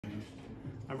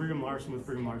I'm Brigham Larson with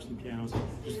Brigham Larson Pianos.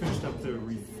 Just finished up the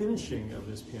refinishing of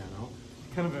this piano.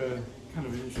 Kind of an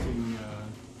interesting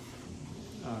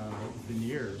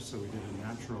veneer. So we did a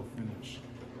natural finish,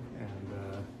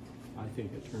 and I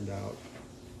think it turned out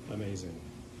amazing.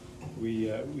 We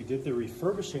did the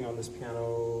refurbishing on this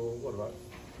piano, what, about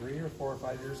 3 or 4 or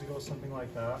 5 years ago, something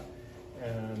like that,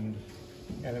 and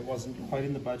it wasn't quite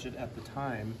in the budget at the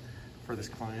time for this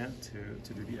client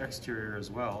to do the exterior as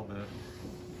well.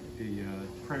 The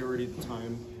priority at the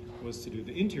time was to do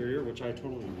the interior, which I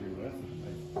totally agree with.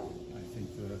 I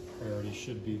think the priority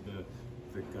should be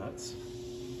the guts.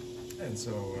 And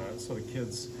so the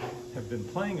kids have been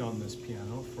playing on this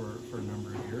piano for a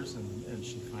number of years, and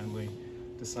she finally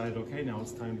decided, okay, now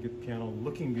it's time to get the piano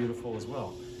looking beautiful as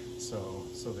well. So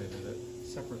they did it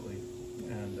separately,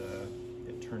 and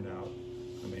it turned out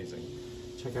amazing.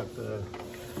 Check out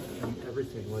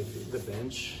everything, like the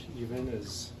bench even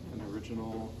is an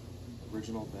original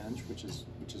bench, which is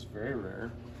very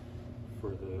rare for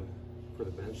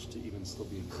the bench to even still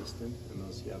be existent. And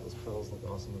those pedals look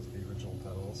awesome. Those are the original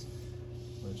pedals,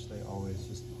 which they always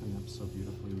just clean up so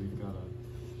beautifully. We've got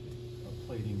a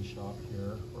plating shop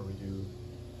here where we do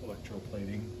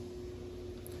electroplating.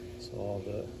 So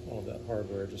all that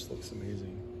hardware just looks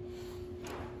amazing.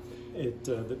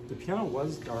 The piano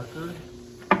was darker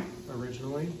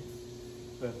originally,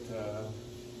 but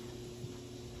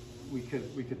we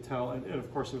could tell, and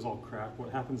of course it was all cracked. What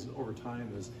happens over time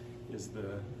is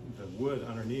the wood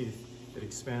underneath, it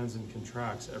expands and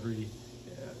contracts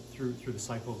through the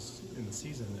cycles in the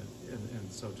season,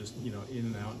 and so just, you know, in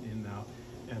and out,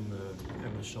 and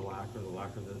the shellac or the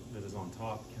lacquer that is on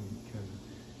top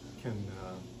can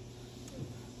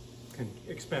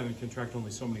expand and contract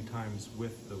only so many times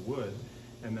with the wood,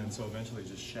 and then so eventually it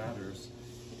just shatters,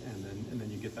 and then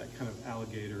you get that kind of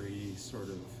alligatory sort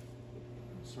of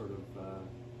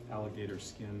alligator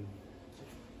skin.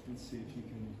 Let's see if you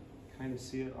can kind of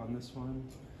see it on this one.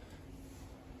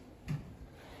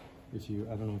 I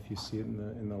don't know if you see it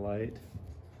in the light.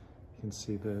 You can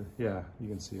see you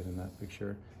can see it in that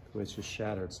picture. The way it's just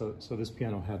shattered. So this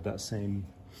piano had that same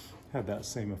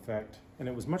effect, and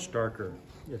it was much darker.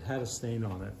 It had a stain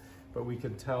on it, but we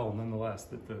could tell nonetheless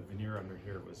that the veneer under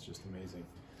here was just amazing.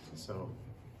 So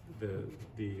the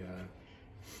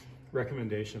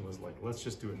recommendation was, like, let's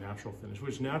just do a natural finish.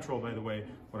 Which natural, by the way,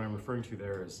 what I'm referring to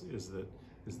there is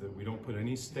that we don't put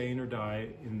any stain or dye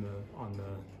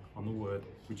on the wood.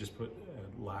 We just put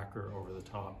lacquer over the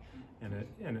top, and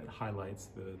it highlights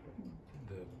the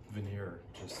veneer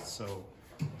just so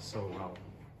well.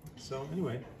 So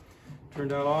anyway,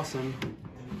 turned out awesome.